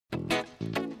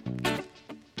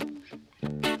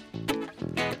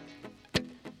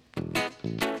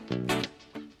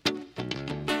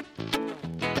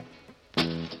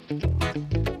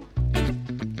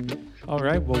All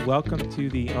right. Well, welcome to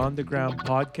the On the Ground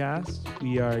podcast.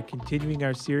 We are continuing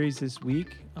our series this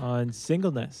week on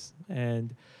singleness.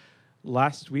 And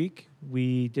last week,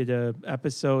 we did an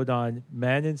episode on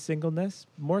men and singleness,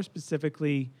 more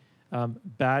specifically,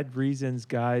 bad reasons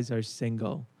guys are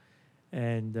single.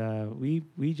 And we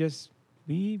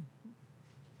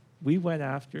went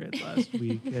after it last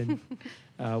week. And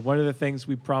one of the things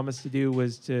we promised to do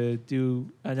was to do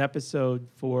an episode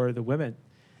for the women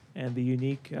and the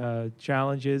unique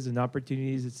challenges and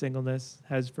opportunities that singleness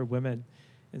has for women.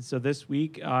 And so this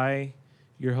week,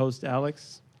 your host,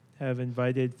 Alex, have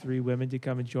invited 3 women to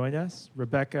come and join us.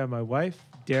 Rebecca, my wife,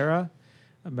 Dara,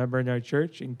 a member in our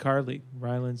church, and Carly,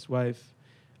 Ryland's wife,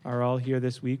 are all here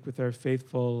this week with our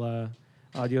faithful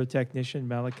audio technician,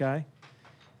 Malachi.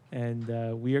 And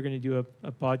we are going to do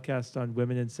a podcast on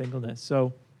women and singleness.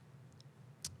 So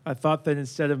I thought that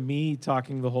instead of me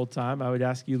talking the whole time, I would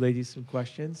ask you ladies some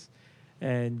questions.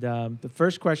 And the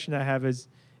first question I have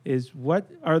is what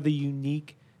are the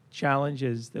unique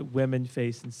challenges that women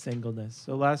face in singleness?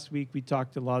 So last week we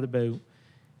talked a lot about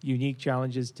unique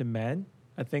challenges to men.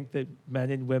 I think that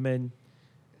men and women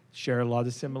share a lot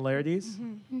of similarities,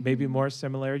 maybe more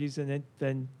similarities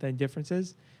than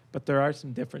differences, but there are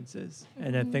some differences.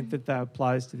 And I think that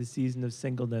applies to the season of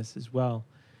singleness as well.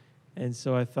 And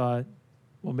so I thought,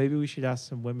 well, maybe we should ask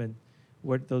some women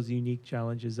what those unique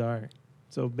challenges are.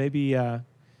 So maybe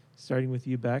starting with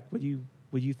you, Beck, what do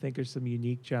you think are some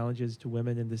unique challenges to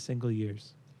women in the single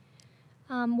years?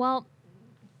 Well,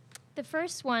 the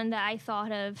first one that I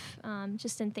thought of,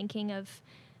 just in thinking of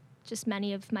just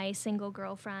many of my single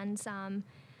girlfriends,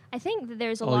 I think that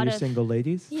there's a lot of... All your single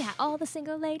ladies? Yeah, all the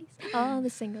single ladies. All the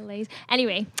single ladies.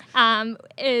 Anyway,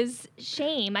 is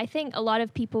shame. I think a lot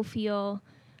of people feel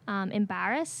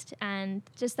embarrassed, and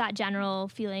just that general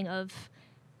feeling of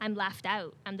I'm left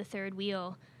out, I'm the third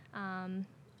wheel,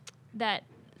 that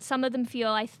some of them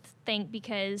feel, I think,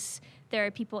 because there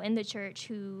are people in the church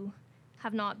who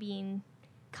have not been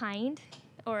kind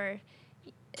or,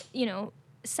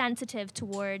 sensitive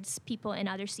towards people in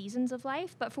other seasons of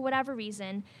life. But for whatever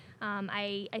reason,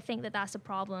 I think that that's a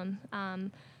problem,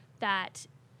 that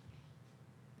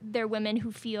there are women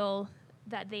who feel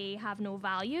that they have no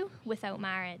value without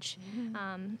marriage.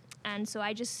 And so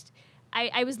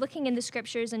I was looking in the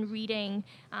scriptures and reading.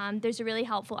 There's a really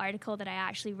helpful article that I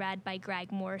actually read by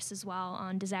Greg Morse as well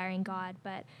on Desiring God.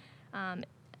 But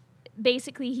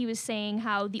basically he was saying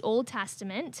how the Old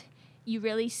Testament, you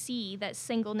really see that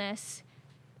singleness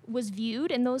was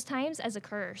viewed in those times as a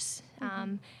curse.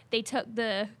 They took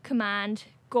the command,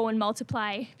 go and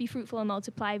multiply, be fruitful and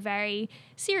multiply, very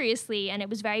seriously, and it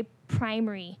was very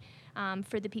primary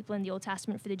for the people in the Old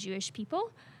Testament, for the Jewish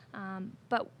people.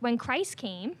 But when Christ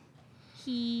came,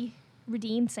 he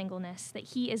redeemed singleness, that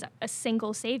he is a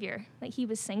single savior, that he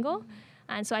was single.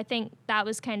 And so I think that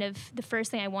was kind of the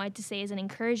first thing I wanted to say as an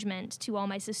encouragement to all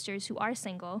my sisters who are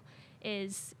single,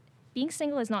 is being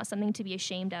single is not something to be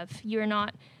ashamed of. You're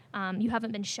not, you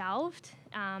haven't been shelved.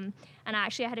 And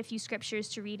actually I had a few scriptures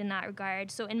to read in that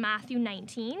regard. So in Matthew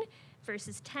 19,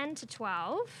 verses 10 to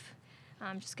 12,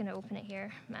 I'm just going to open it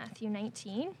here. Matthew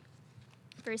 19,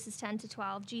 verses 10 to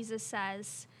 12. Jesus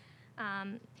says,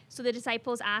 so the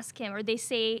disciples ask him, or they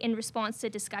say in response to a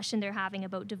discussion they're having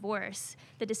about divorce,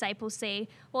 the disciples say,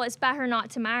 well, it's better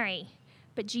not to marry.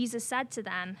 But Jesus said to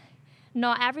them,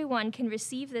 not everyone can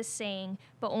receive this saying,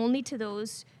 but only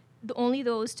those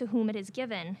to whom it is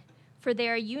given. For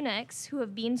there are eunuchs who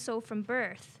have been so from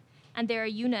birth, and there are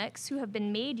eunuchs who have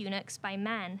been made eunuchs by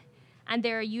men. And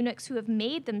there are eunuchs who have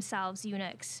made themselves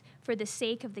eunuchs for the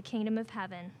sake of the kingdom of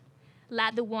heaven.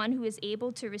 Let the one who is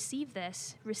able to receive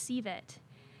this, receive it.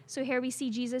 So here we see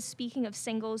Jesus speaking of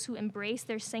singles who embrace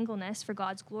their singleness for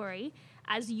God's glory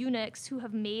as eunuchs who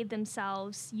have made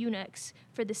themselves eunuchs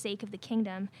for the sake of the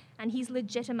kingdom. And he's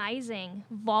legitimizing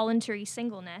voluntary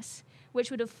singleness, which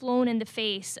would have flown in the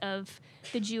face of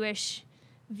the Jewish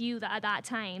view that at that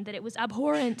time, that it was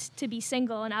abhorrent to be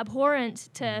single and abhorrent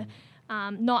to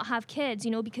not have kids,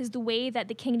 because the way that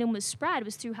the kingdom was spread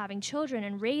was through having children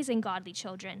and raising godly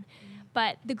children.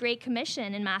 But the Great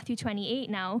Commission in Matthew 28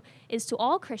 now is to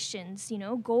all Christians,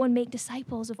 go and make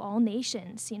disciples of all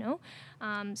nations,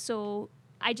 So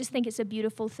I just think it's a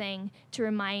beautiful thing to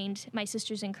remind my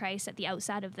sisters in Christ at the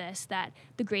outset of this that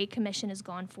the Great Commission has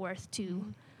gone forth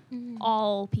to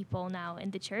all people now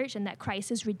in the church, and that Christ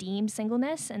has redeemed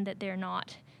singleness and that they're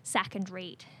not second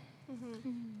rate.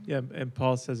 Yeah, and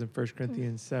Paul says in 1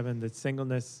 Corinthians 7 that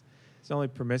singleness is only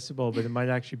permissible, but it might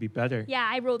actually be better. Yeah,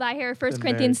 I wrote that here, 1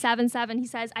 Corinthians 7:7. He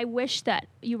says, I wish that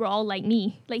you were all like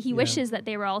me. Like he wishes that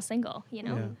they were all single,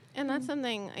 Yeah. And that's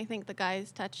something I think the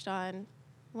guys touched on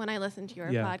when I listened to your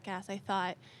podcast, I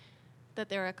thought that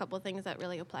there were a couple of things that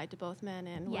really applied to both men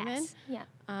and women. Yeah.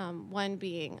 One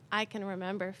being, I can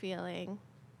remember feeling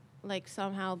like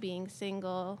somehow being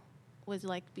single was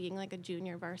like being like a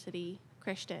junior varsity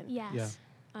Christian. Yes.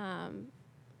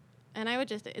 And I would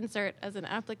just insert as an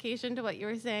application to what you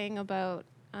were saying about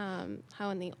how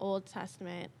in the Old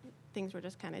Testament things were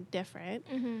just kind of different.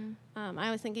 Mm-hmm.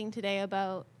 I was thinking today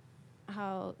about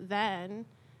how then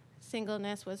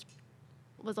singleness was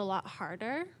a lot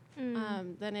harder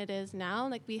than it is now.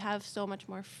 Like we have so much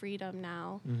more freedom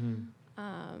now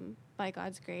by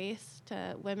God's grace.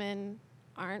 To women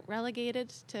aren't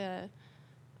relegated to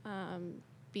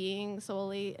being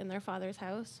solely in their father's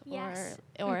house,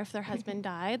 or if their husband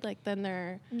died, like then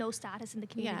they're no status in the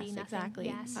community. Yes, nothing. exactly.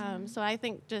 Yes. So I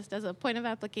think just as a point of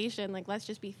application, like let's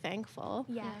just be thankful.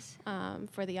 Yes.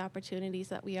 For the opportunities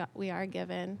that we are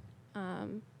given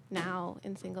now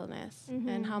in singleness,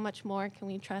 and how much more can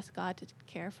we trust God to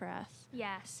care for us?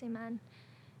 Yes, amen.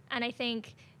 And I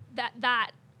think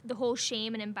that the whole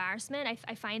shame and embarrassment,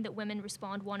 I find that women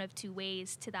respond one of two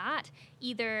ways to that.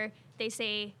 Either they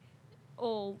say,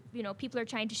 oh, people are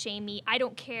trying to shame me. I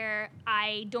don't care.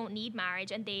 I don't need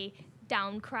marriage. And they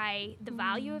downcry the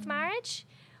value of marriage.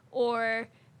 Or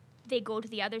they go to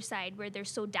the other side where they're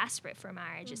so desperate for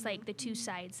marriage. It's like the two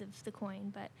sides of the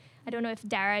coin. But I don't know if,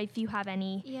 Dara, if you have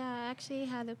any. Yeah, I actually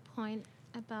had a point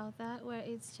about that where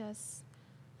it's just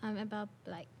about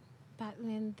like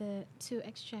battling the two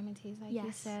extremities, like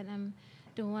you said.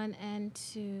 The one end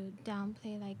to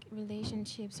downplay like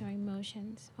relationships or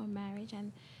emotions or marriage,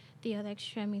 and the other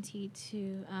extremity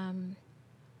to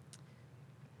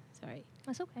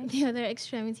That's okay. the other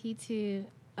extremity to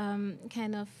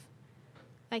kind of,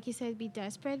 like you said, be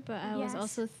desperate. But I was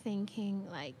also thinking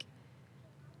like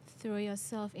throw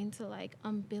yourself into like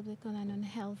unbiblical and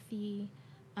unhealthy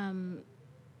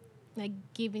like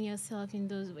giving yourself in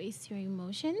those ways to your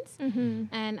emotions.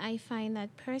 And I find that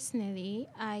personally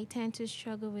I tend to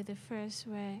struggle with the first,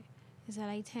 where is that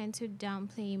I tend to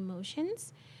downplay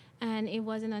emotions. And it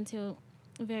wasn't until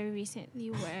very recently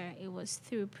where it was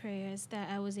through prayers that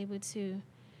I was able to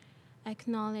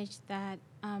acknowledge that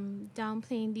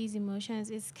downplaying these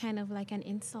emotions is kind of like an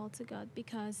insult to God,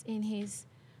 because in his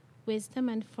wisdom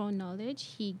and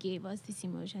foreknowledge, he gave us these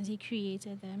emotions. He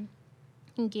created them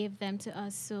and gave them to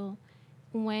us. So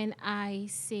when I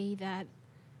say that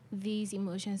these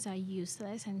emotions are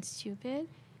useless and stupid,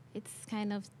 it's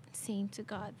kind of saying to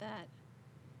God that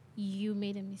you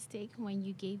made a mistake when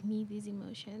you gave me these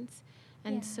emotions.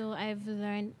 And so I've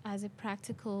learned as a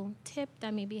practical tip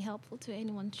that may be helpful to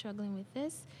anyone struggling with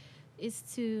this is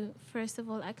to, first of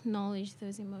all, acknowledge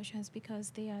those emotions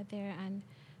because they are there and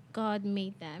God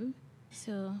made them.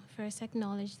 So first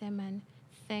acknowledge them and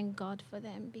thank God for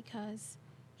them because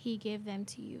he gave them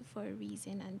to you for a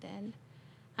reason. And then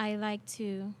I like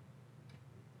to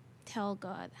tell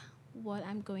God what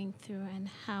I'm going through and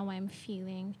how I'm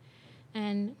feeling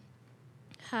and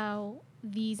how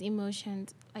these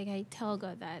emotions, like I tell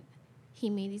God that he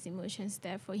made these emotions,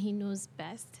 therefore he knows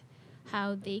best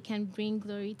how they can bring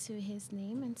glory to his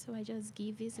name. And so I just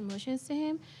give these emotions to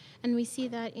him. And we see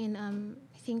that in,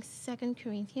 I think, 2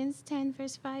 Corinthians 10,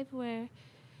 verse 5, where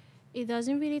it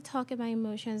doesn't really talk about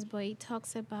emotions, but it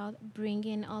talks about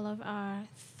bringing all of our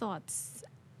thoughts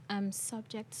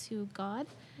subject to God.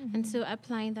 And so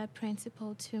applying that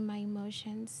principle to my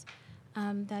emotions,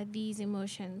 that these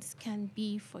emotions can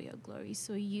be for your glory.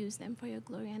 So use them for your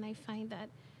glory. And I find that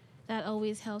that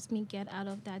always helps me get out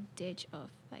of that ditch of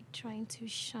like trying to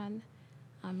shun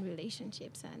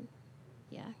relationships and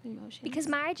emotions. Because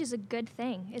marriage is a good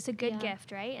thing. It's a good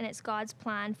gift, right? And it's God's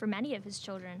plan for many of his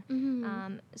children.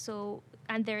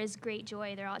 And there is great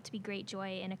joy. There ought to be great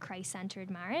joy in a Christ-centered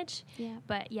marriage. Yeah.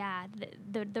 But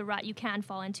the rut you can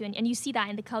fall into, and you see that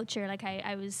in the culture. Like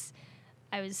I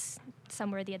was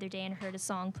somewhere the other day and heard a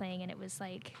song playing, and it was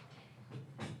like,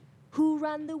 who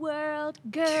run the world?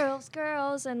 Girls,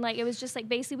 girls. And like it was just like,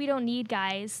 basically we don't need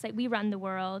guys, like we run the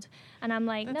world. And I'm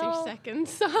like, that's no. your second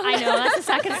song. I know, that's the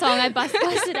second song I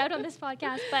busted out on this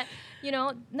podcast. But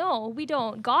no, we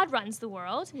don't. God runs the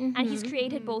world, and he's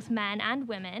created both men and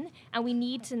women, and we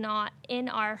need to not, in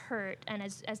our hurt, and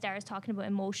as Dara's talking about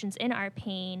emotions, in our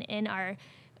pain, in our,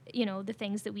 the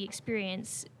things that we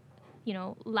experience,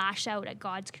 lash out at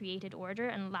God's created order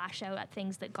and lash out at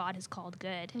things that God has called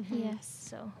good. Yes.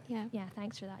 So,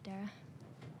 thanks for that, Dara.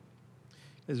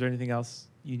 Is there anything else,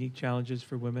 unique challenges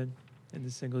for women in the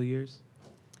single years?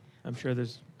 I'm sure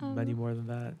there's many more than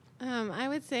that. I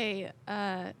would say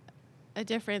a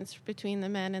difference between the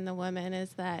men and the women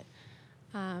is that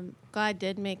God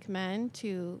did make men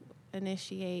to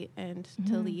initiate and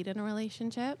to lead in a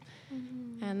relationship.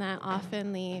 And that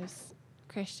often leaves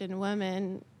Christian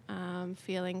women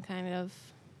feeling kind of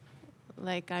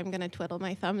like I'm going to twiddle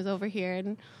my thumbs over here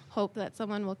and hope that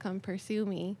someone will come pursue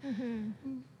me.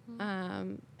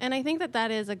 And I think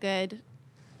that is a good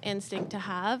instinct to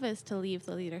have, is to leave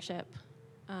the leadership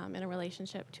in a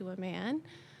relationship to a man.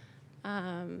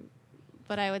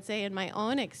 But I would say in my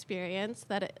own experience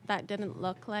that didn't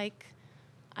look like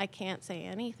I can't say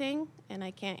anything and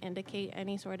I can't indicate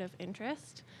any sort of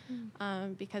interest.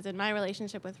 Because in my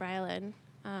relationship with Rylan,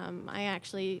 I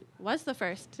actually was the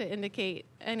first to indicate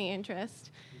any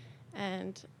interest.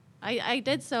 And I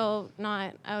did so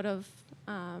not out of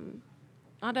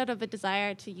a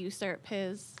desire to usurp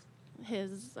his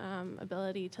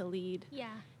ability to lead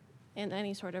in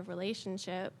any sort of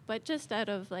relationship, but just out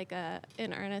of like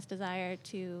an earnest desire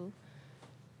to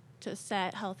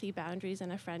set healthy boundaries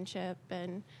in a friendship.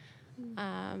 And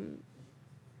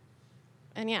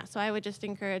yeah, so I would just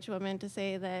encourage women to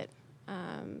say that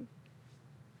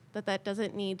that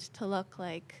doesn't need to look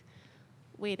like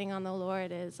waiting on the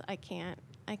Lord is I can't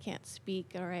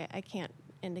speak, or I can't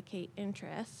indicate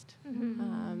interest.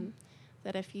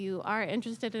 That if you are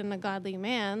interested in a godly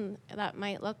man, that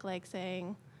might look like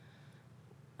saying,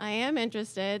 I am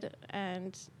interested,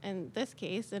 and in this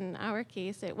case, in our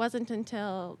case, it wasn't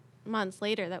until months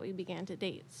later that we began to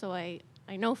date. So I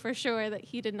know for sure that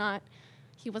he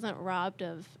wasn't robbed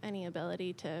of any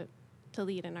ability to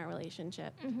lead in our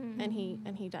relationship, and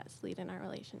he does lead in our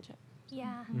relationship.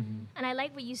 Yeah. And I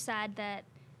like what you said, that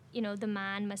the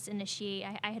man must initiate.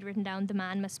 I had written down the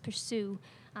man must pursue.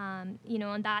 And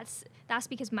that's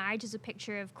because marriage is a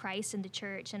picture of Christ and the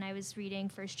church. And I was reading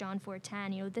 1 John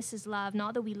 4:10. This is love,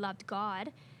 not that we loved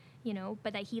God,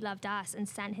 but that he loved us and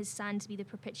sent his son to be the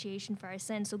propitiation for our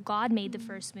sins. So God made the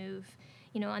first move,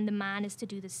 and the man is to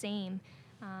do the same.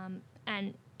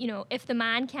 And if the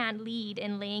man can't lead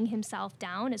in laying himself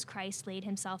down as Christ laid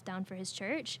himself down for his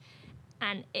church,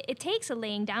 and it takes a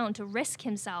laying down to risk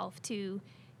himself to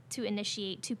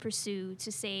initiate, to pursue,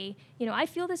 to say, I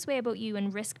feel this way about you,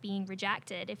 and risk being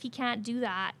rejected. If he can't do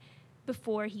that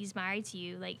before he's married to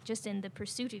you, like just in the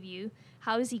pursuit of you,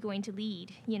 how is he going to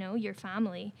lead, your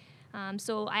family?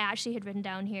 So I actually had written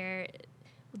down here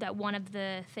that one of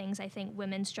the things I think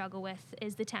women struggle with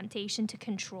is the temptation to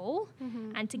control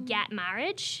and to get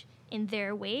marriage in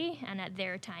their way and at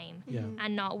their time,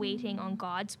 and not waiting on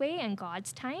God's way and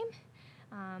God's time.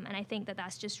 And I think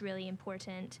that's just really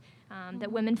important,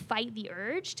 that women fight the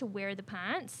urge to wear the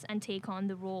pants and take on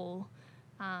the role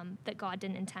that God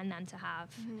didn't intend them to have.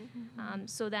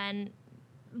 So then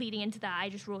leading into that, I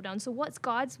just wrote down, so what's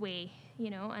God's way?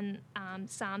 And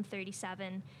Psalm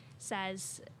 37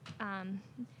 says,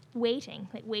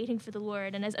 waiting for the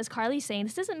Lord. And as Carly's saying,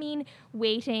 this doesn't mean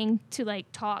waiting to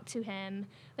talk to him.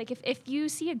 Like if you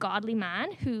see a godly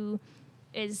man who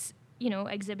is,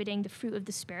 exhibiting the fruit of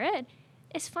the Spirit,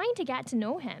 it's fine to get to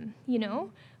know him,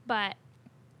 but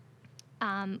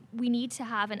we need to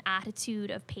have an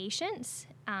attitude of patience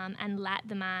and let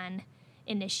the man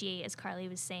initiate, as Carly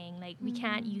was saying. Like we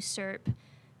can't usurp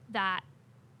that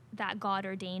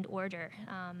God-ordained order,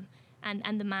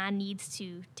 and the man needs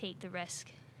to take the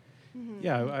risk.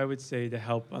 Yeah, I would say, to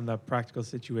help on the practical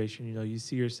situation, you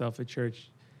see yourself at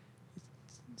church,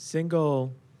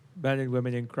 single men and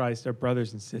women in Christ are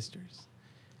brothers and sisters.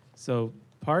 So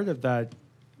part of that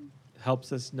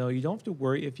helps us know you don't have to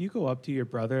worry. If you go up to your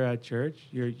brother at church,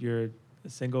 you're a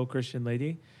single Christian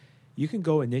lady, you can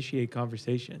go initiate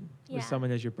conversation with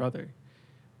someone as your brother.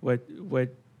 What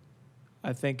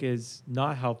I think is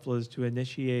not helpful is to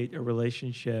initiate a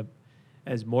relationship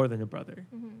as more than a brother.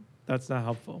 That's not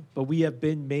helpful. But we have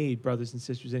been made brothers and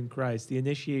sisters in Christ. The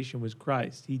initiation was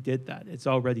Christ. He did that. It's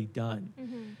already done.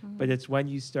 But it's when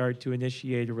you start to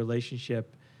initiate a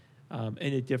relationship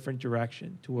in a different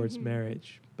direction towards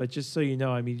marriage. But just so you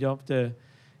know, you don't have to,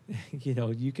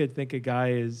 you could think a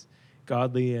guy is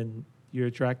godly and you're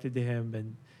attracted to him,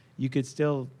 and you could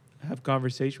still have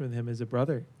conversation with him as a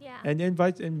brother. Yeah. And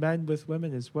invite men with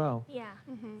women as well. Yeah.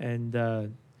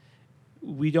 And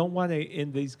we don't want to,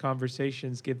 in these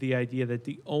conversations, give the idea that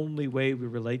the only way we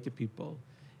relate to people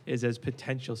is as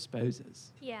potential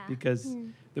spouses. Yeah. Because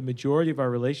the majority of our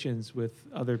relations with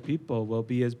other people will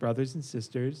be as brothers and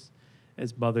sisters,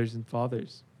 as mothers and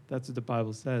fathers. That's what the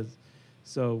Bible says.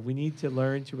 So we need to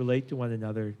learn to relate to one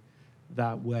another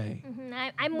that way.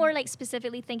 I'm more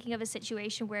specifically thinking of a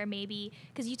situation where maybe,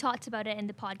 because you talked about it in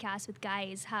the podcast with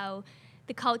guys, how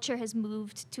the culture has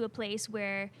moved to a place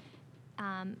where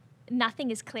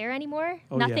nothing is clear anymore.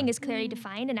 Oh, Nothing yeah. is clearly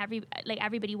defined, and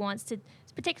everybody wants to,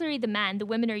 particularly the men. The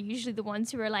women are usually the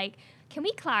ones who are like, can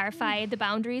we clarify the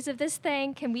boundaries of this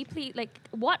thing? Can we please, like,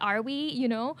 what are we? You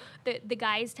know, the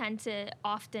guys tend to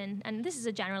often, and this is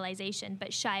a generalization,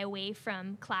 but shy away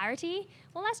from clarity.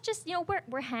 Well, that's just, you know,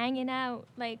 we're hanging out,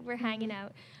 like we're hanging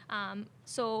out.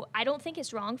 So I don't think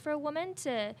it's wrong for a woman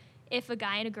to, if a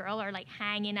guy and a girl are like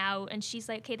hanging out and she's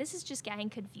like, okay, this is just getting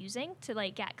confusing, to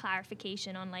like get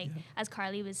clarification on, like, as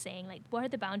Carly was saying, like, what are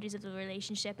the boundaries of the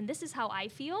relationship? And this is how I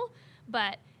feel,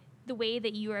 but the way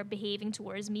that you are behaving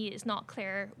towards me is not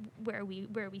clear where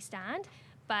we stand.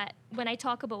 But when I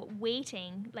talk about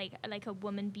waiting, like a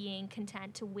woman being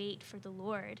content to wait for the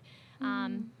Lord,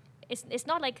 it's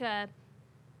not like a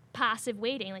passive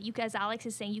waiting. Like, you, as Alex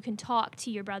is saying, you can talk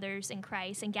to your brothers in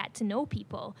Christ and get to know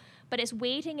people, but it's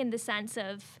waiting in the sense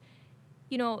of,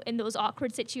 you know, in those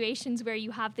awkward situations where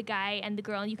you have the guy and the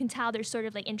girl and you can tell there's sort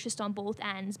of like interest on both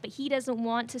ends, but he doesn't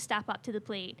want to step up to the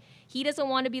plate. He doesn't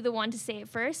want to be the one to say it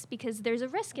first because there's a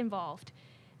risk involved.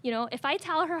 You know, if I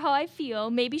tell her how I feel,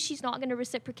 maybe she's not going to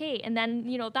reciprocate, and then,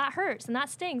 you know, that hurts and that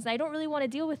stings, and I don't really want to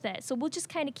deal with it. So we'll just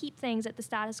kind of keep things at the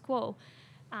status quo.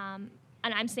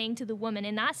 And I'm saying to the woman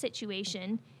in that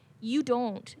situation, you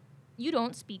don't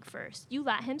speak first. You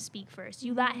let him speak first.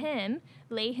 You let him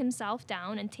lay himself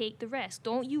down and take the risk.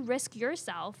 Don't you risk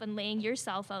yourself and laying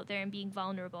yourself out there and being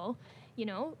vulnerable. You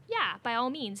know, yeah, by all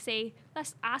means, say,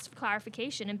 let's ask for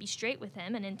clarification and be straight with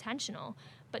him and intentional.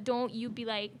 But don't you be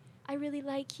like, I really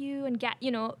like you, and get,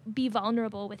 you know, be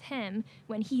vulnerable with him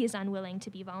when he is unwilling to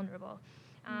be vulnerable.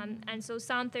 And so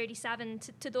Psalm 37,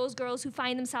 to those girls who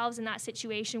find themselves in that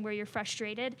situation where you're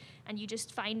frustrated and you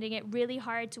just finding it really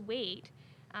hard to wait,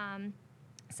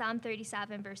 Psalm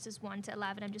 37, verses 1 to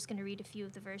 11, I'm just going to read a few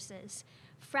of the verses.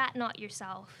 Fret not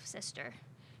yourself, sister.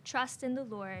 Trust in the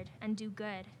Lord and do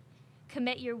good.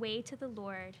 Commit your way to the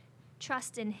Lord.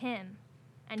 Trust in him,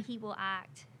 and he will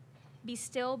act. Be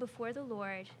still before the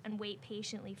Lord and wait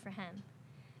patiently for him.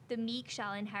 The meek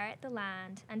shall inherit the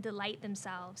land and delight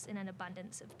themselves in an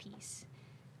abundance of peace.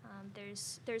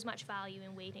 There's much value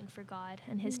in waiting for God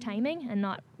and his timing and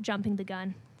not jumping the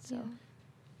gun. So,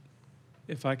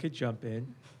 If I could jump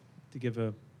in to give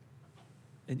an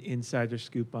insider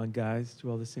scoop on guys to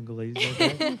all the single ladies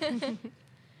out there,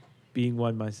 being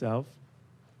one myself,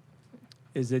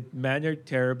 is that men are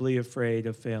terribly afraid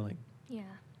of failing. yeah.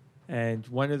 And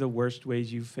one of the worst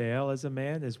ways you fail as a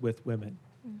man is with women.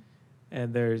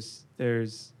 And there's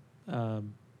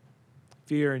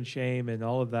fear and shame and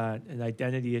all of that and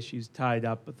identity issues tied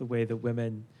up with the way that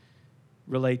women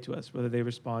relate to us, whether they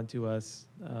respond to us,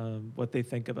 what they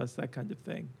think of us, that kind of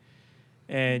thing.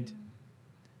 And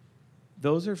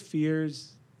those are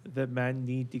fears that men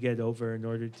need to get over in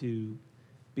order to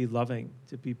be loving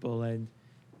to people. And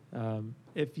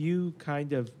if you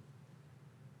kind of,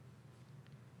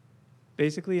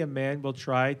 basically a man will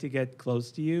try to get close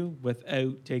to you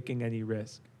without taking any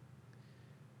risk.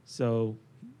 So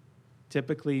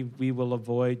typically we will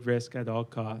avoid risk at all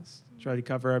costs, try to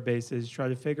cover our bases, try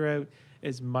to figure out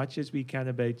as much as we can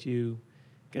about you,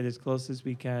 get as close as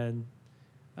we can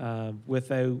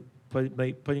without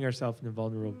putting ourselves in a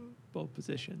vulnerable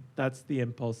position. That's the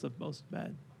impulse of most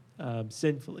men,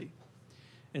 sinfully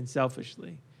and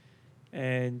selfishly.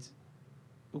 And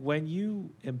when you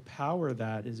empower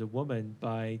that as a woman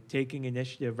by taking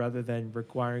initiative rather than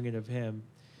requiring it of him,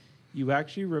 you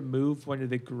actually remove one of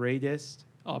the greatest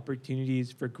opportunities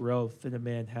for growth that a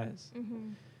man has.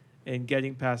 And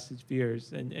getting past his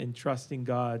fears and trusting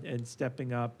God and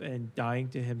stepping up and dying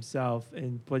to himself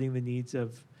and putting the needs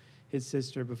of his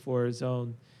sister before his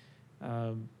own.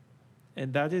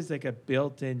 And that is like a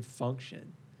built-in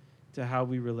function to how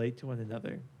we relate to one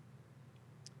another.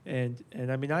 And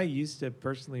I mean, I used to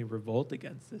personally revolt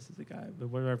against this as a guy. But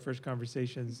one of our first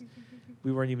conversations,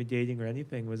 we weren't even dating or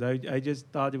anything, was I just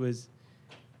thought it was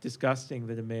disgusting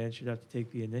that a man should have to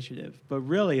take the initiative. But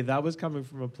really, that was coming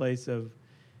from a place of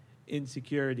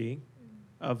insecurity,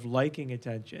 of liking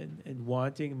attention and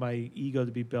wanting my ego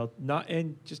to be built, not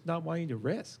wanting to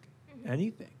risk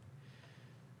anything.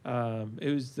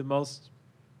 It was the most,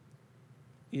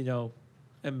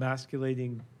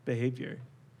 emasculating behavior.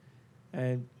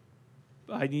 And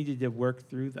I needed to work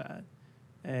through that.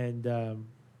 And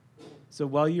so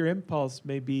while your impulse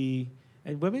may be,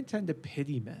 and women tend to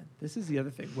pity men. This is the other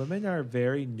thing. Women are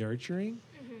very nurturing,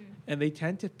 and they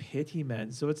tend to pity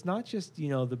men. So it's not just, the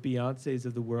Beyoncés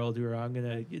of the world who are, I'm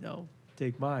going to,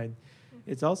 take mine.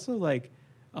 It's also like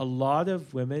a lot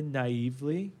of women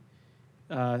naively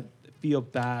feel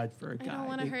bad for a guy. I don't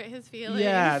want to hurt his feelings.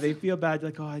 Yeah, they feel bad,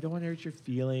 like, oh, I don't want to hurt your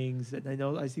feelings. And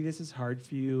I see this is hard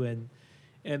for you. And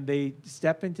and they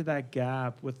step into that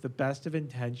gap with the best of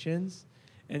intentions,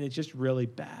 and it's just really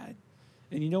bad.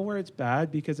 And you know where it's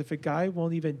bad? Because if a guy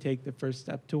won't even take the first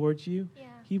step towards you, Yeah.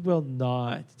 he will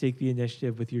not take the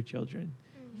initiative with your children.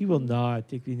 He will not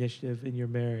take the initiative in your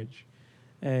marriage.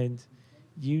 And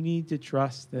you need to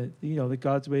trust that, that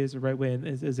God's way is the right way. And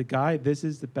as a guy, this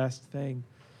is the best thing.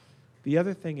 The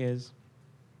other thing is,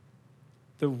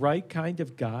 the right kind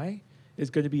of guy is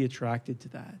going to be attracted to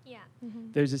that. Yeah.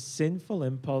 There's a sinful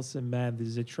impulse in man that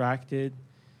is attracted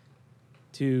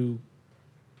to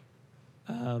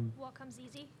What comes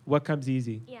easy? what comes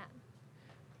easy. Yeah.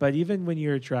 But even when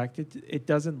you're attracted, it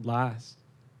doesn't last.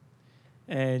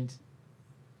 And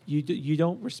you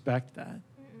don't respect that.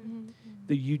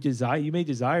 You may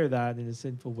desire that in a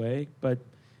sinful way, but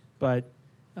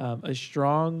a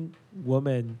strong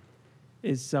woman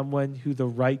is someone who the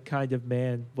right kind of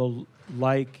man will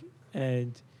like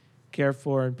and care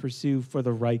for and pursue for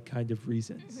the right kind of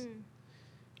reasons.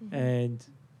 And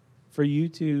for you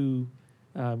to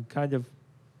kind of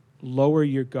lower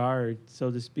your guard,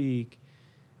 so to speak,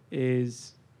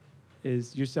 is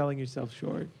you're selling yourself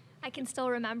short. I can still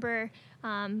remember,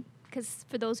 because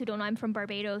for those who don't know, I'm from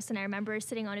Barbados, and I remember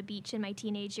sitting on a beach in my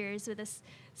teenage years with this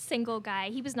single guy.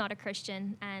 He was not a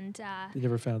Christian, and They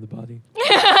never found the body.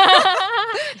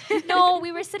 no,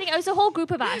 we were sitting. It was a whole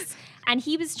group of us, and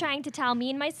he was trying to tell me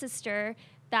and my sister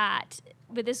that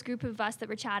with this group of us that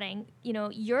were chatting,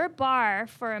 your bar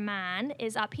for a man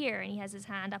is up here, and he has his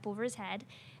hand up over his head,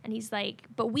 and he's like,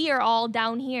 but we are all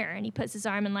down here, and he puts his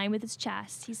arm in line with his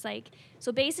chest. He's like,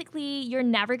 so basically, you're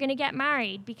never gonna get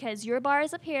married because your bar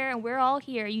is up here and we're all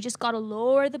here. You just gotta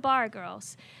lower the bar,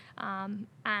 girls.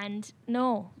 And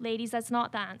no, ladies, that's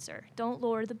not the answer. Don't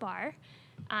lower the bar.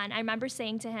 And I remember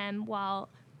saying to him, well,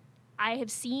 I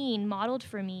have seen modeled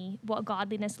for me what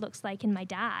godliness looks like in my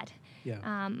dad.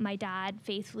 Yeah. My dad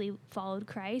faithfully followed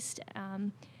Christ.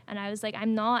 And I was like, I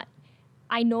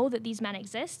know that these men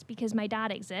exist because my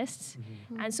dad exists.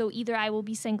 And so either I will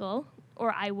be single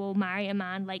or I will marry a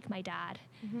man like my dad.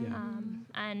 Yeah.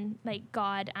 And like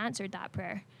God answered that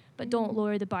prayer. But don't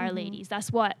lower the bar, ladies.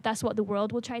 That's what the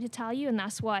world will try to tell you, and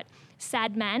that's what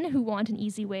sad men who want an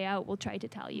easy way out will try to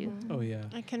tell you. Oh yeah.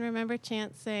 I can remember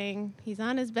Chance saying he's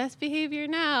on his best behavior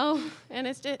now, and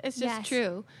it's just Yes.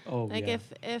 true. Oh Like yeah.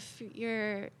 if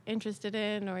you're interested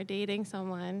in or dating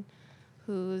someone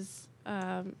who's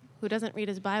who doesn't read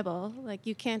his Bible, like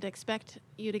you can't expect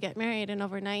you to get married and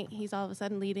overnight he's all of a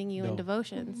sudden leading you No. in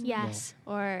devotions. Yes.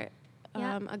 Or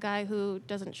Yeah. a guy who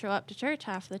doesn't show up to church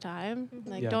half the time.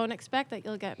 Like Yeah. don't expect that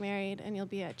you'll get married and you'll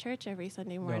be at church every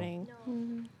Sunday morning.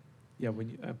 No. Yeah,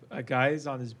 when a guy is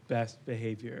on his best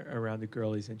behavior around the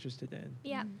girl he's interested in,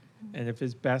 Yeah. and if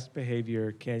his best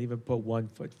behavior can't even put one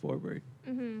foot forward,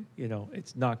 Mm-hmm.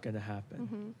 it's not going to happen.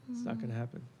 Mm-hmm. It's not going to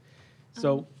happen.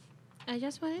 So I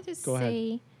just wanted to Go ahead.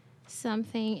 say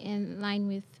something in line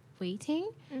with waiting.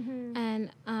 Mm-hmm.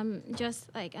 And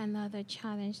just like another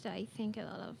challenge that I think a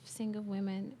lot of single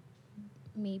women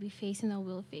may be facing or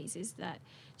will face is that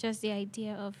just the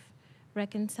idea of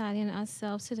reconciling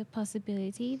ourselves to the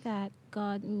possibility that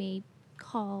God may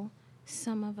call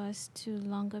some of us to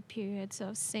longer periods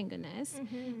of singleness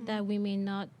Mm-hmm. that we may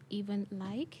not even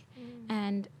like.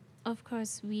 And of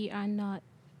course, we are not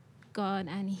God,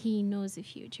 and He knows the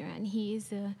future, and He is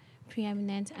the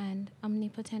preeminent and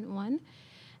omnipotent one.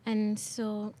 And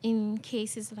so in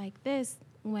cases like this,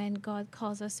 when God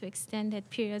calls us to extended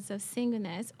periods of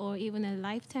singleness or even a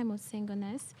lifetime of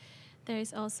singleness, there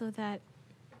is also that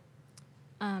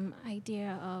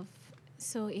idea of,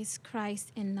 so is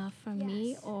Christ enough for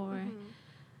me, Yes. or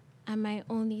am I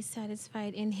only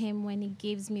satisfied in Him when He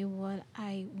gives me what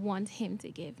I want Him to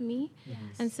give me? Yes.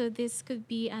 And so this could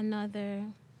be another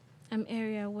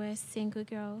area where single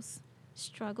girls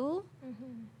struggle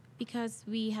Mm-hmm. because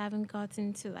we haven't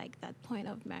gotten to like that point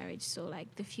of marriage. So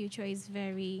like the future is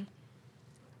very,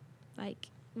 like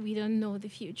we don't know the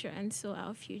future, and so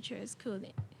our futures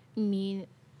could mean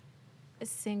a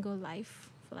single life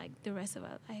for like the rest of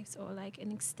our lives, or like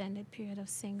an extended period of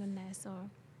singleness, or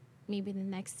maybe the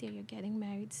next year you're getting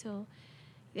married. So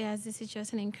yes, this is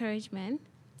just an encouragement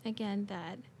again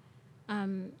that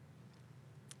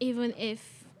even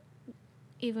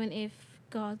if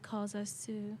God calls us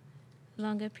to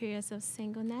longer periods of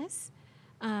singleness,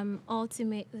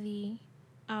 ultimately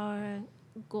our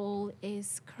goal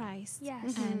is Christ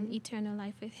Yes. and eternal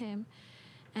life with Him.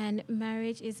 And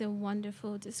marriage is a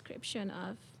wonderful description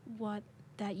of what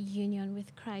that union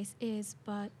with Christ is,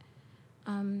 but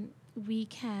we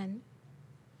can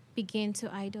begin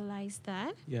to idolize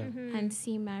that yeah. Mm-hmm. and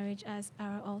see marriage as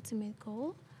our ultimate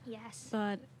goal. Yes.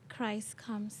 But Christ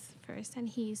comes first, and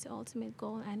He is the ultimate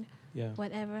goal. And Yeah.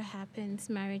 whatever happens,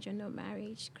 marriage or no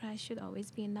marriage, Christ should always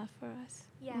be enough for us.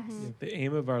 Yes. Yeah, the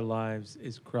aim of our lives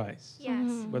is Christ.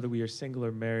 Yes. Whether we are single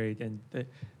or married. And the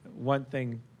one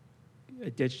thing, a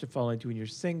ditch to fall into when you're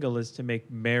single is to make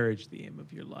marriage the aim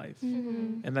of your life.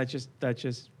 And that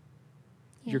just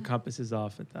your Yeah. compass is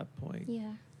off at that point.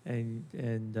 Yeah. And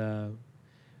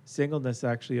singleness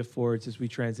actually affords, as we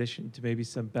transition to maybe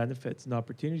some benefits and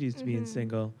opportunities to being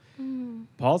single.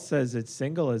 Paul says that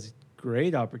single is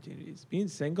great opportunities. Being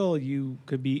single, you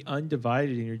could be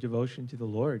undivided in your devotion to the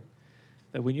Lord.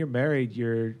 That when you're married,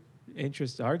 your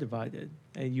interests are divided,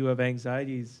 and you have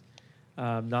anxieties,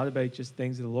 not about just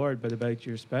things of the Lord, but about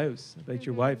your spouse, about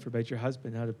your wife, or about your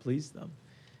husband, how to please them.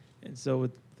 And so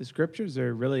the scriptures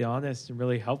are really honest and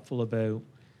really helpful about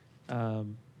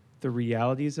the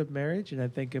realities of marriage, and I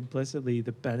think implicitly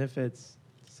the benefits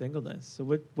of singleness. So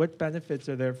what benefits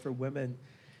are there for women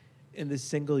in the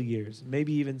single years?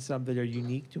 Maybe even some that are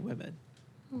unique to women.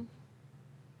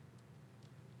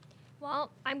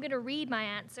 Well, I'm going to read my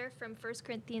answer from 1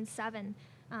 Corinthians 7,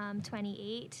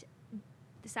 28,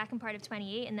 the second part of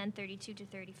 28, and then 32 to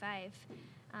 35.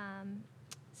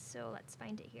 So let's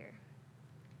find it here.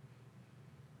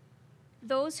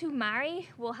 Those who marry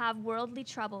will have worldly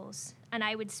troubles, and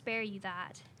I would spare you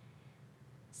that,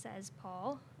 says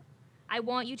Paul. I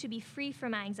want you to be free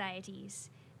from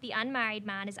anxieties. The unmarried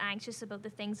man is anxious about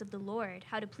the things of the Lord,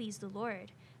 how to please the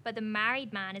Lord. But the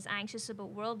married man is anxious about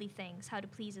worldly things, how to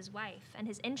please his wife, and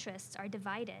his interests are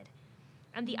divided.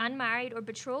 And the unmarried or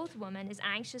betrothed woman is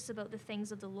anxious about the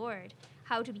things of the Lord,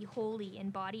 how to be holy in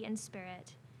body and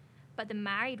spirit. But the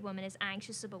married woman is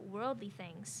anxious about worldly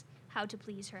things, how to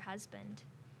please her husband.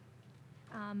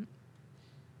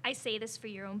 I say this for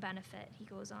your own benefit, he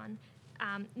goes on,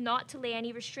 not to lay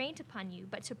any restraint upon you,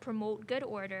 but to promote good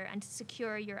order and to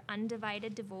secure your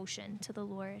undivided devotion to the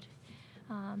Lord.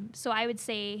 So I would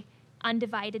say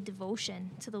undivided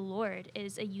devotion to the Lord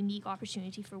is a unique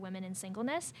opportunity for women in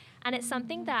singleness. And it's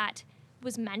something that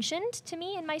was mentioned to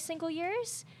me in my single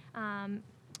years.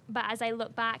 But as I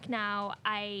look back now,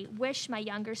 I wish my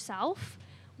younger self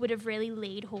would have really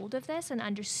laid hold of this and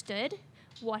understood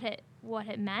what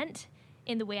it meant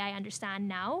in the way I understand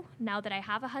now that I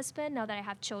have a husband, now that I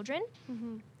have children.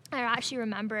 I actually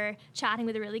remember chatting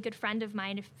with a really good friend of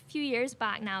mine a few years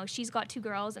back now. She's got 2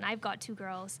 girls and I've got 2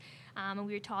 girls. And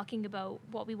we were talking about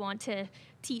what we want to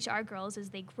teach our girls as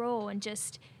they grow, and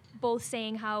just both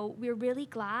saying how we're really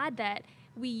glad that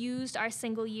we used our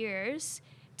single years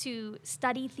to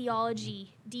study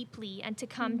theology deeply and to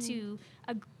come to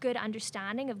a good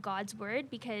understanding of God's word,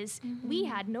 because we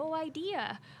had no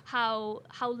idea how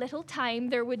little time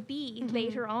there would be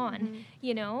later on,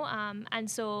 you know.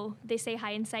 And so they say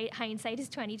hindsight is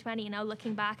 20/20. And now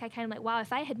looking back, I kind of like, wow,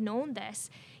 if I had known this.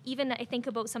 Even I think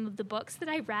about some of the books that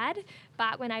I read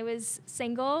back when I was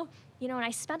single, you know, and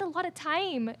I spent a lot of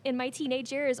time in my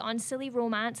teenage years on silly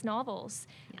romance novels.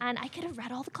 And I could have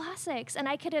read all the classics, and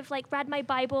I could have read my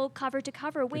Bible cover to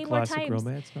cover way more times. Classic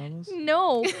romance novels?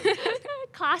 No.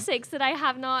 Classics that I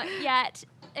have not yet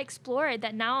explored,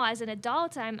 that now as an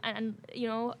adult and you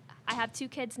know, I have 2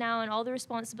 kids now, and all the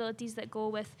responsibilities that go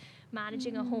with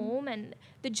managing a home, and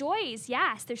the joys,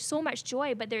 yes, there's so much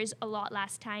joy, but there's a lot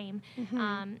less time.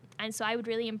 And so I would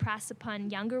really impress upon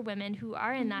younger women who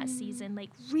are in that season,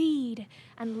 read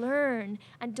and learn,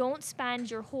 and don't spend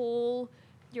your whole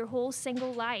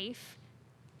single life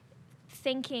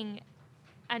thinking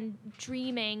and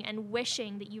dreaming and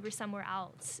wishing that you were somewhere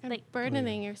else. And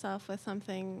burdening yourself with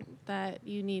something that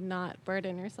you need not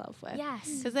burden yourself with. Yes.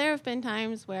 Because there have been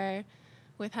times where,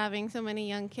 with having so many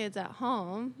young kids at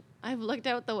home, I've looked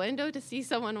out the window to see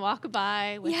someone walk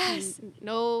by with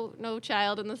no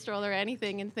child in the stroller or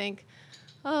anything, and think,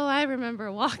 oh, I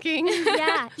remember walking.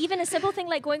 Yeah, even a simple thing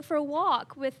like going for a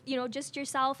walk with, you know, just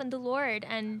yourself and the Lord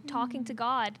and talking to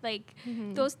God.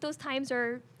 Those times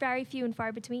are very few and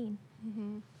far between.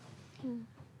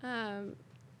 An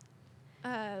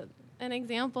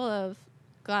example of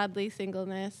godly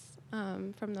singleness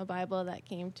from the Bible that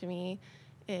came to me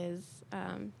is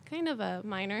kind of a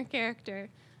minor character,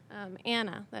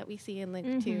 Anna, that we see in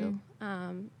Luke 2.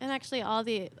 And actually all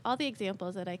the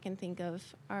examples that I can think of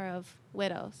are of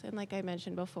widows. And like I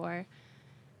mentioned before,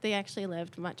 they actually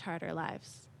lived much harder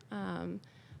lives.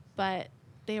 But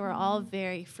they were all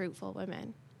very fruitful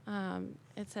women.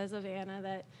 It says of Anna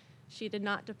that she did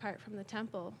not depart from the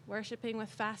temple, worshiping with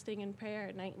fasting and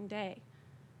prayer night and day.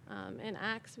 In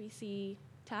Acts, we see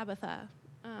Tabitha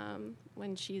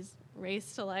when she's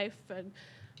raised to life, and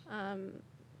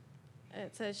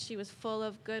it says she was full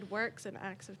of good works and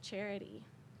acts of charity.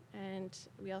 And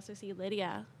we also see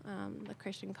Lydia, the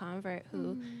Christian convert,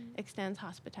 who extends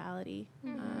hospitality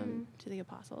to the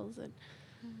apostles.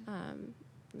 And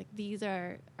like these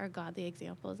are godly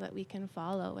examples that we can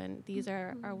follow. And these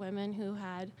are women who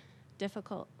had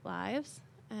difficult lives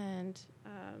and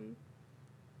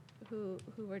who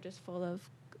were just full of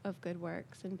good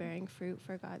works and bearing fruit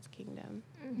for God's kingdom.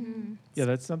 Yeah,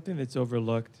 that's something that's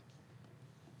overlooked.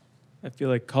 I feel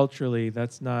like culturally,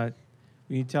 that's not,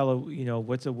 when you tell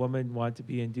what's a woman want to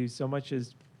be and do, so much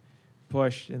is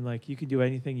pushed and like you can do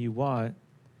anything you want.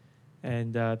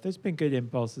 And there's been good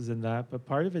impulses in that, but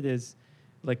part of it is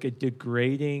like a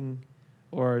degrading,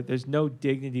 or there's no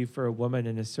dignity for a woman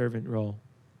in a servant role.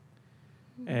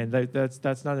 And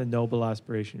that's not a noble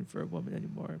aspiration for a woman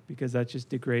anymore, because that's just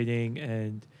degrading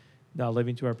and not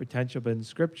living to our potential. But in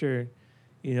Scripture,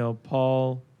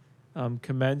 Paul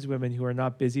commends women who are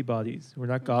not busybodies, who are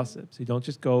not gossips, who don't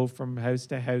just go from house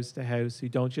to house to house, who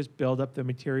don't just build up the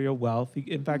material wealth.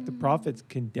 In fact, the prophets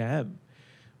condemn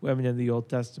women in the Old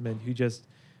Testament who just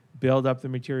build up the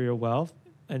material wealth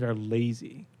and are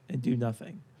lazy and do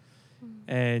nothing.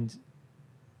 And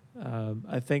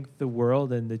I think the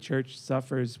world and the church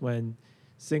suffers when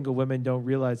single women don't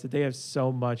realize that they have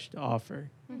so much to offer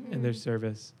in their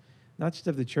service, not just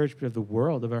of the church, but of the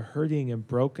world, of a hurting and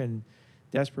broken,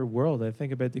 desperate world. I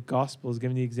think about the Gospels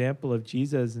giving the example of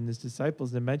Jesus and his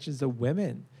disciples, and it mentions the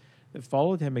women that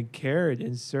followed him and cared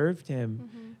and served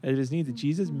him at his need. That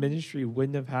Jesus' ministry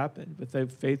wouldn't have happened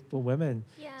without faithful women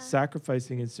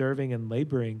sacrificing and serving and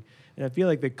laboring. And I feel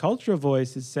like the cultural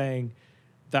voice is saying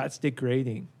that's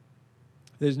degrading.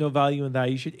 There's no value in that.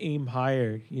 You should aim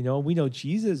higher. We know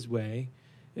Jesus' way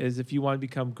is if you want to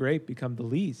become great, become the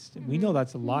least. And we know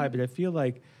that's a lie, but I feel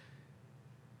like,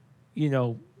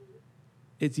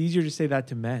 it's easier to say that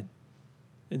to men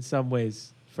in some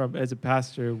ways as a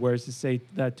pastor, whereas to say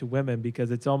that to women, because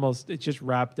it's just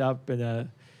wrapped up in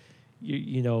a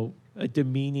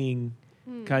demeaning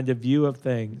kind of view of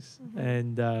things.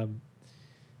 And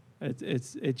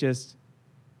it just,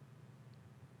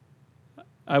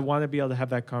 I want to be able to have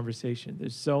that conversation.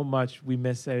 There's so much we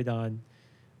miss out on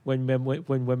when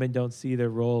women don't see their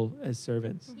role as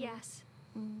servants. Yes.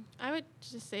 I would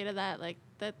just say to that, like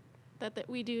that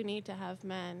we do need to have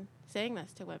men saying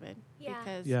this to women,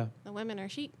 because the women are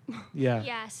sheep.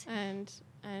 Yes. And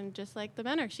just like the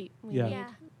men are sheep,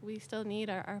 we still need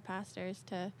our pastors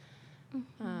to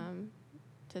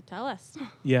tell us.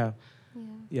 Yeah.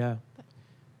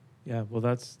 Well,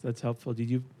 that's helpful. Did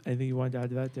you anything you wanted to add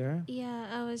to that, Dara? Yeah,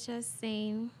 I was just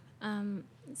saying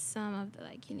some of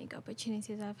the unique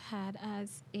opportunities I've had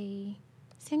as a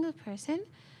single person,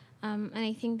 and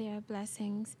I think there are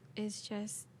blessings. Is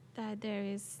just that there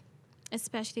is,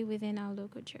 especially within our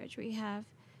local church, we are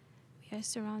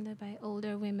surrounded by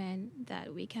older women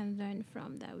that we can learn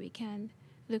from, that we can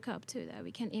look up to, that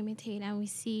we can imitate. And we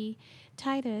see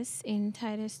Titus in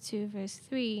Titus 2 verse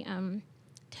 3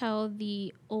 tell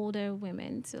the older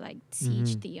women to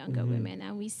teach the younger women.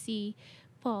 And we see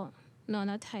Paul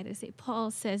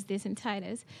says this in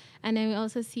Titus. And then we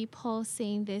also see Paul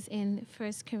saying this in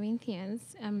 1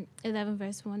 Corinthians 11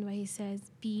 verse 1, where he says,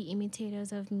 "Be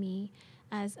imitators of me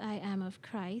as I am of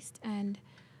Christ." And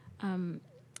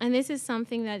this is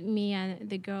something that me and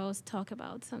the girls talk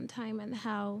about sometime, and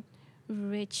how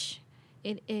rich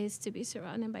it is to be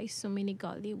surrounded by so many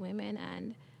godly women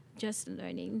and just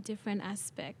learning different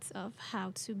aspects of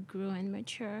how to grow and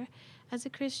mature as a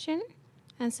Christian.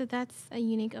 And so that's a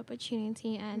unique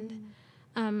opportunity.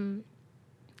 And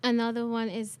another one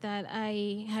is that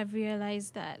I have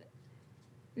realized that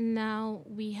now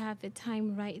we have the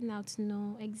time right now to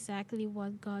know exactly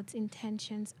what God's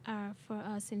intentions are for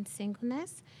us in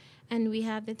singleness. And we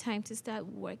have the time to start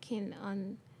working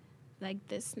on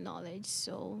this knowledge.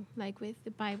 So with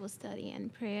the Bible study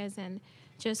and prayers and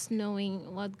just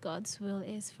knowing what God's will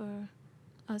is for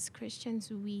us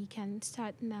Christians, we can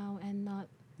start now and not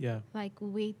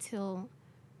wait till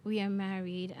we are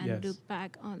married and look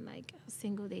back on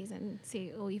single days and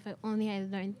say, oh, if I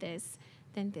learned this,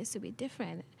 then this would be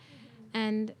different.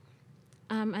 And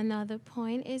another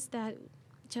point is that,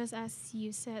 just as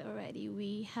you said already,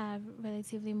 we have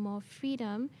relatively more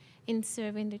freedom in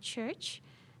serving the church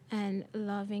and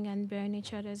loving and bearing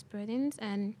each other's burdens.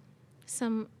 And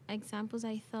some examples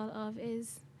I thought of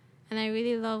is, and I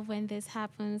really love when this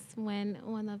happens, when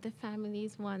one of the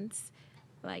families wants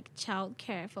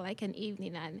childcare for an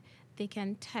evening, and they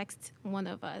can text one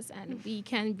of us and we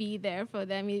can be there for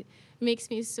them. It makes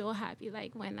me so happy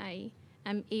when I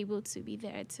am able to be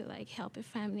there to help a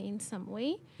family in some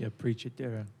way. Yeah, preach it,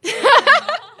 Dara.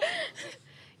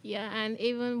 Yeah, and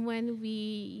even when we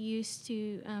used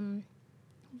to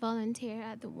volunteer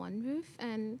at the One Roof,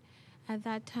 and at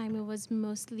that time it was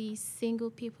mostly single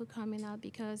people coming out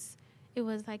because it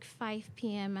was like 5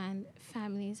 p.m. and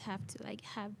families have to like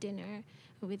have dinner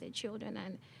with their children,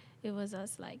 and it was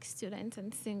us like students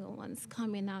and single ones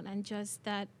coming out, and just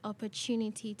that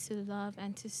opportunity to love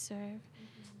and to serve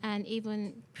and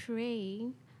even pray.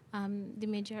 The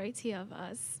majority of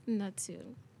us, not to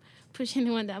push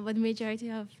anyone down, but the majority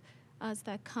of us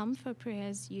that come for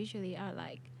prayers usually are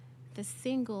like the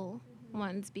single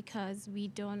ones, because we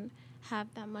don't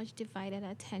have that much divided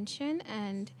attention,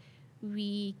 and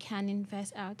we can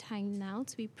invest our time now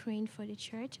to be praying for the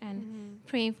church and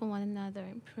praying for one another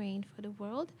and praying for the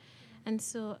world. And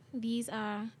so these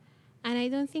are, and I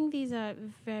don't think these are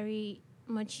very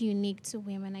much unique to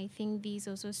women. I think these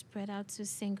also spread out to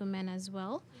single men as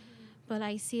well. But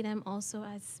I see them also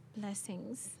as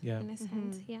blessings in a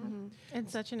sense. Yeah. And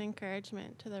such an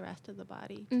encouragement to the rest of the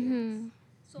body too.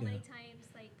 So many times,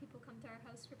 like, people come to our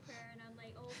house for prayer, and I'm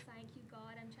like, oh, thank you,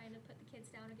 God. I'm trying to put the kids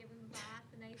down and give them a bath,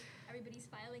 and everybody's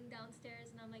filing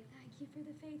downstairs, and I'm like, thank you for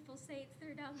the faithful saints.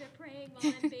 They're down there praying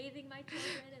while I'm bathing my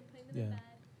children and putting them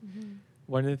in bed.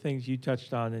 One of the things you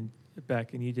touched on, and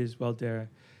Beck, and you did as well, Dara,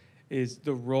 is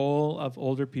the role of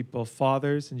older people,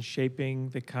 fathers, in shaping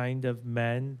the kind of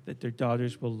men that their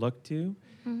daughters will look to.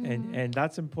 And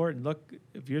that's important. Look,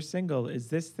 if you're single, is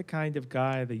this the kind of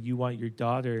guy that you want your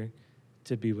daughter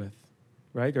to be with,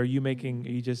 right? Or are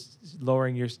you just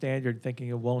lowering your standard, thinking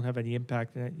it won't have any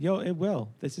impact on it? It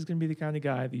will. This is going to be the kind of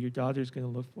guy that your daughter's going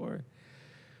to look for.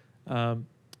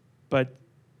 But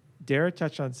Dara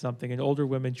touched on something, and older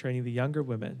women training the younger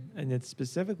women. And it's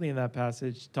specifically in that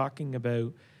passage talking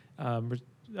about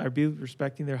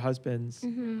respecting their husbands,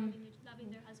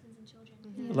 Loving their husbands and children.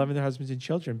 loving their husbands and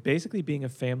children, basically being a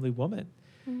family woman.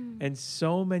 And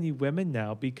so many women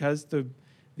now, because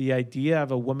the idea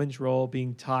of a woman's role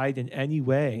being tied in any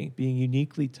way, being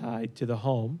uniquely tied to the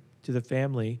home, to the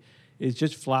family, is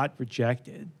just flat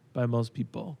rejected by most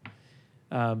people.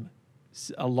 A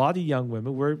lot of young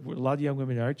women, a lot of young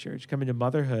women in our church come into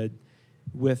motherhood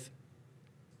with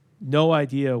no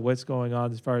idea what's going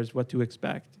on as far as what to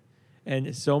expect.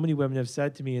 And so many women have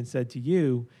said to me and said to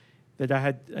you that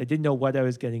I didn't know what I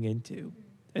was getting into.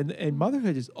 And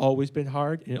motherhood has always been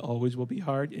hard, and it always will be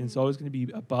hard, and it's always going to be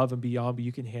above and beyond what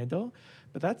you can handle.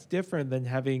 But that's different than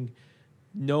having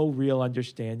no real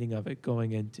understanding of it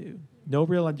going into. No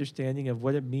real understanding of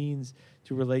what it means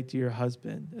to relate to your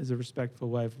husband as a respectful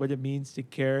wife, what it means to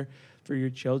care for your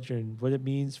children, what it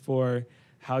means for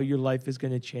how your life is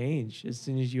going to change as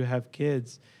soon as you have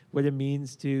kids, what it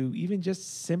means to even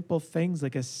just simple things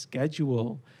like a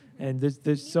schedule. And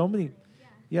there's so many,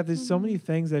 there's so many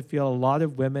things I feel a lot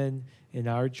of women in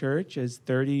our church as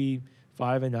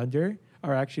 35 and under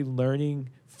are actually learning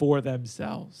for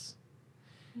themselves.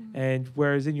 And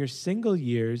whereas in your single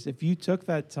years, if you took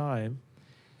that time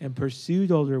and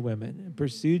pursued older women and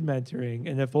pursued mentoring,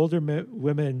 and if older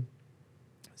women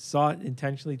sought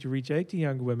intentionally to reach out to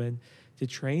younger women to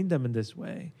train them in this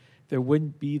way, there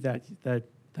wouldn't be that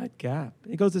gap.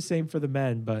 It goes the same for the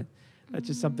men, but that's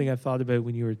just something I thought about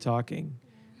when you were talking.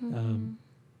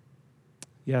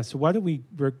 So why don't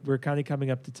we're kind of coming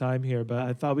up to time here, but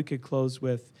I thought we could close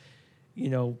with,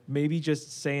 maybe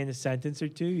just saying a sentence or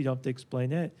two. You don't have to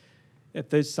explain it. If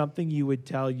there's something you would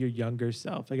tell your younger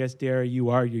self, I guess, Dara, you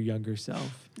are your younger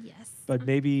self. Yes. But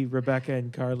maybe Rebecca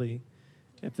and Carly,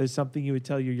 if there's something you would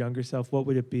tell your younger self, what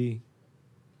would it be?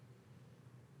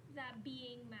 That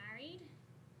being married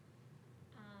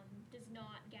does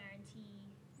not guarantee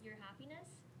your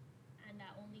happiness, and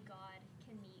that only God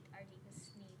can meet our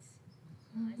deepest needs.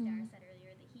 As Dara said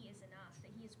earlier, that He is enough,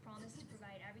 that He has promised to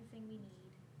provide everything we need.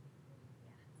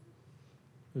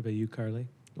 What about you, Carly?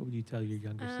 What would you tell your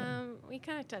younger self? We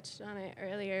kind of touched on it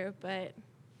earlier, but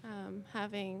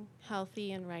having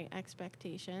healthy and right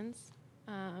expectations.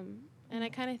 And I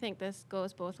kind of think this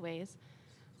goes both ways.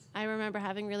 I remember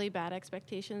having really bad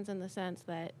expectations in the sense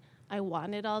that I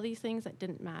wanted all these things that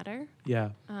didn't matter. Yeah.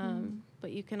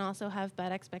 But you can also have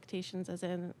bad expectations, as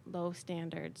in low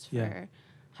standards for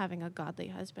having a godly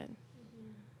husband.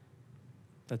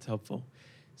 That's helpful.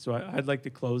 So I'd like to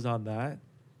close on that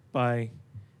by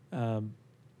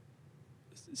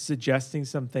suggesting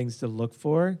some things to look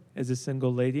for as a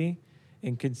single lady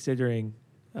in considering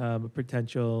a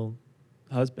potential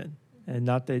husband. And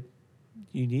not that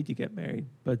you need to get married,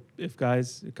 but if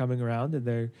guys are coming around and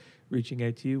they're reaching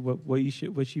out to you, what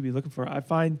should you be looking for? I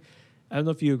don't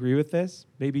know if you agree with this,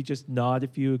 maybe just nod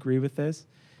if you agree with this,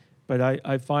 but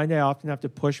I find I often have to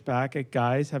push back at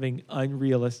guys having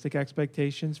unrealistic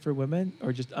expectations for women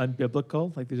or just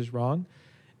unbiblical, like they're just wrong.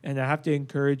 and I have to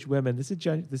encourage women. This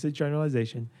is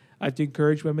generalization. I have to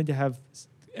encourage women to have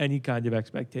any kind of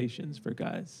expectations for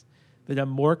guys. That I'm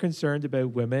more concerned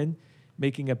about women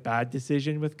making a bad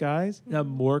decision with guys, and I'm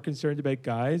more concerned about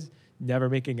guys never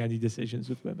making any decisions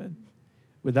with women.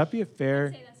 Would that be a fair?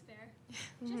 I'd say that's fair.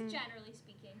 Just generally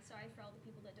speaking. Sorry for all the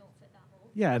people that don't fit that mold.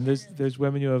 Yeah, and there's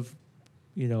women who have,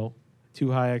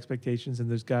 too high expectations, and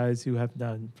there's guys who have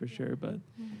none for sure. But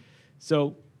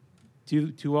so,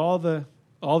 to all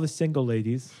the single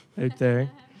ladies out there,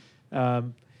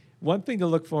 one thing to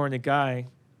look for in a guy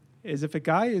is if a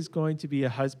guy is going to be a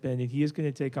husband and he is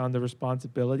going to take on the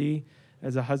responsibility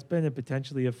as a husband and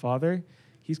potentially a father,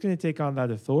 he's going to take on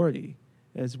that authority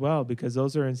as well, because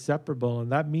those are inseparable.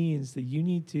 And that means that you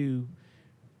need to,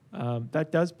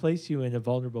 that does place you in a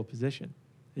vulnerable position.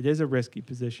 It is a risky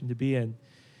position to be in.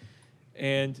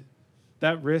 And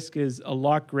that risk is a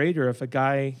lot greater if a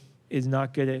guy is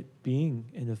not good at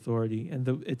being in authority.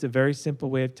 And it's a very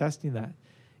simple way of testing that.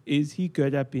 Is he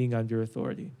good at being under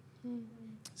authority?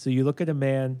 So you look at a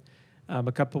man,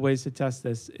 a couple ways to test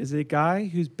this. Is it a guy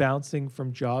who's bouncing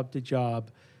from job to job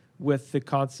with the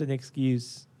constant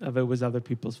excuse of it was other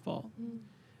people's fault?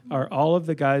 Are all of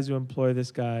the guys who employ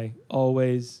this guy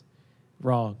always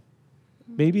wrong?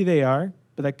 Maybe they are,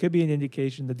 but that could be an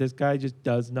indication that this guy just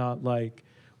does not like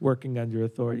working under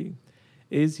authority.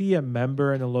 Is he a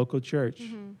member in a local church?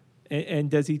 And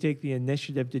does he take the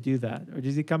initiative to do that? Or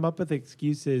does he come up with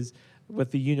excuses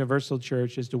with the universal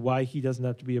church as to why he doesn't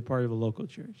have to be a part of a local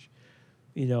church?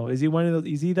 Is he one of those,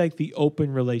 is he like the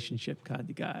open relationship kind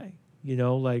of guy?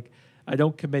 Like, I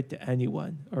don't commit to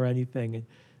anyone or anything. And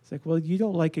it's like, well, you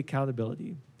don't like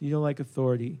accountability. You don't like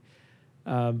authority.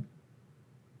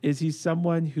 Is he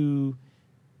someone who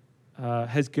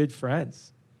has good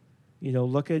friends?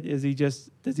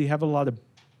 Does he have a lot of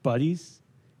buddies?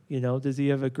 Does he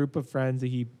have a group of friends that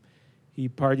he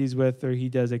parties with, or he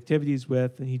does activities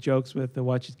with, and he jokes with and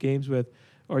watches games with?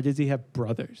 Or does he have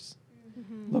brothers?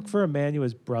 Look for a man who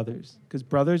has brothers, because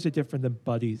brothers are different than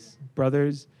buddies.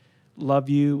 Brothers love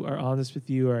you, are honest with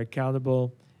you, are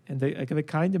accountable. And the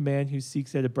kind of man who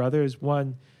seeks out a brother is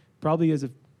one, probably is a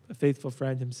faithful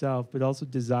friend himself, but also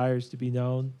desires to be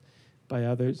known by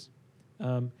others.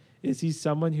 Is he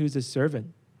someone who's a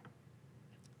servant?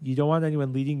 You don't want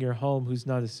anyone leading your home who's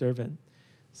not a servant.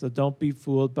 So don't be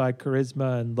fooled by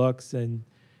charisma and looks and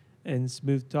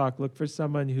smooth talk. Look for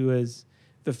someone who is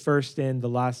the first in, the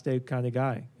last out kind of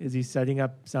guy. Is he setting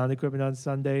up sound equipment on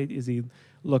Sunday? Is he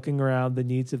looking around the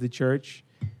needs of the church?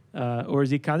 Or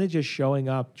is he kind of just showing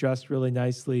up dressed really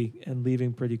nicely and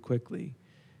leaving pretty quickly?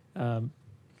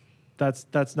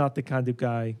 That's not the kind of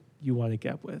guy you want to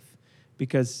get with,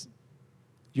 because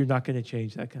you're not going to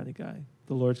change that kind of guy.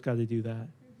 The Lord's got to do that.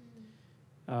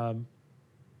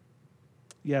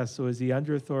 So is he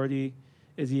under authority?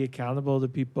 Is he accountable to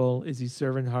people? Is he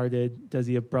servant-hearted? Does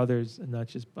he have brothers and not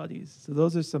just buddies? So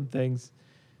those are some things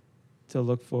to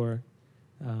look for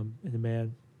in a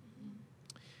man.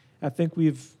 I think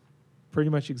we've pretty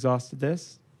much exhausted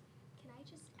this. Can I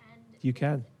just end You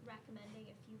can.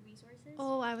 recommending a few resources?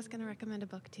 Oh, I was going to recommend a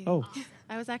book too. Oh, Awesome.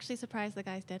 I was actually surprised the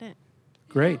guys didn't.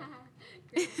 great.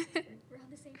 Great. We're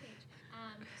on the same page.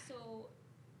 So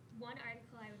one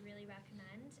article I would really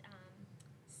recommend,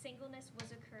 Singleness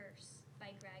Was a Curse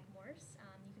by Greg Morse.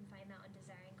 You can find that on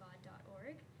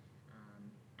desiringgod.org.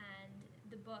 And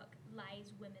the book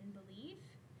Lies Women Believe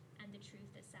and the Truth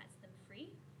That Sets Them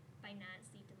Free by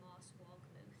Nancy DeMoss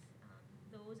Walgemuth.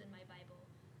 Those in my Bible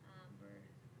were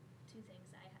three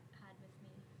things I had with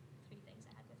me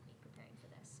preparing for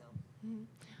this. So.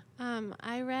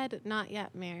 I read Not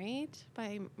Yet Married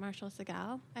by Marshall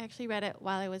Segal. I actually read it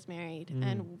while I was married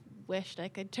and wished I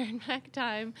could turn back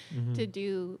time to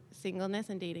do singleness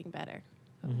and dating better.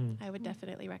 So I would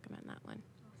definitely recommend that one.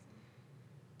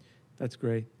 That's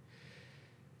great.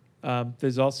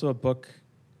 There's also a book.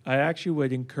 I actually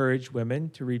would encourage women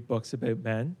to read books about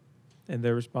men and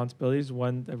their responsibilities.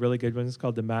 A really good one is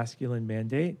called The Masculine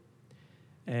Mandate.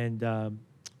 And I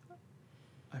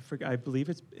believe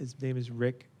his name is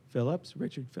Richard Phillips,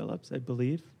 I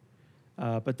believe.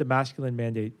 But The Masculine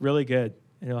Mandate, really good.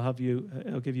 And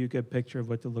it'll give you a good picture of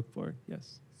what to look for.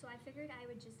 Yes. So I figured I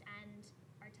would just end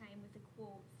our time with a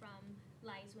quote from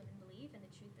Lies Women Believe and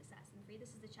the Truth That Sets Them Free.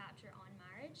 This is the chapter on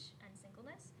marriage and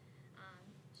singleness.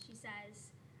 She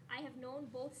says, I have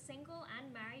known both single and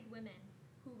married women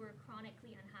who were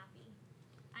chronically unhappy.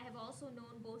 I have also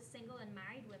known both single and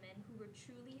married women who were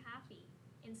truly happy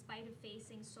in spite of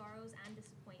facing sorrows and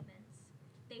disappointments.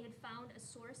 They had found a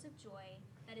source of joy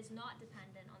that is not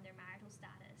dependent on their marital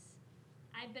status.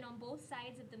 I've been on both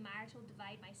sides of the marital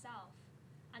divide myself.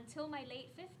 Until my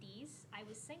late 50s, I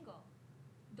was single.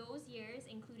 Those years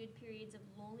included periods of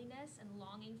loneliness and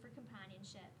longing for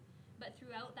companionship, but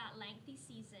throughout that lengthy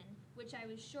season, which I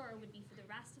was sure would be for the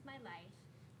rest of my life,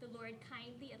 the Lord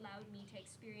kindly allowed me to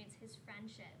experience his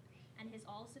friendship and his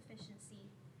all-sufficiency,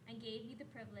 and gave me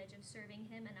the privilege of serving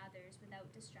him and others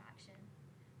without distraction.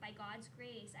 By God's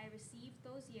grace, I received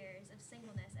those years of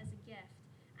singleness as a gift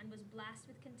and was blessed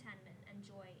with contentment and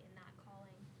joy in that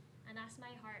calling. And that's my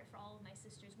heart for all of my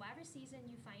sisters. Whatever season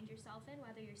you find yourself in,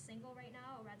 whether you're single right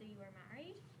now or whether you are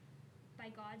married, by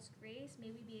God's grace,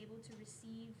 may we be able to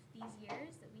receive these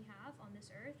years that we have on this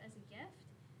earth as a gift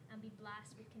and be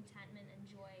blessed with contentment and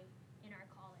joy in our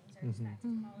callings, our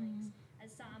respective callings. As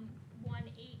Psalm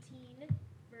 118,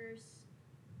 verse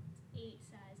 8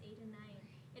 says, 8 and 9,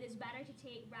 it is better to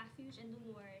take refuge in the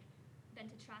Lord than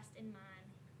to trust in man.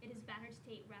 It is better to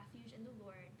take refuge in the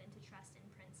Lord than to trust in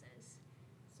princes.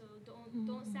 So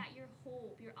don't set your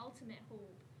hope, your ultimate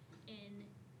hope, in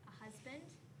a husband,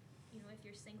 if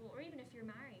you're single or even if you're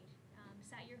married.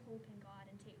 Set your hope in God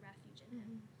and take refuge in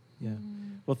him. Yeah.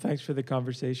 Well, thanks for the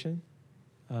conversation,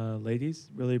 ladies.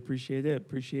 Really appreciate it.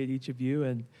 Appreciate each of you,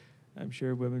 and I'm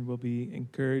sure women will be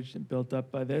encouraged and built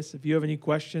up by this. If you have any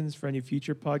questions for any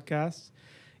future podcasts,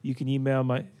 you can email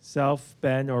myself,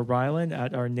 Ben, or Rylan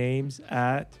at our names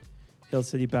at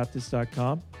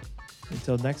hillcitybaptist.com.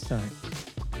 Until next time.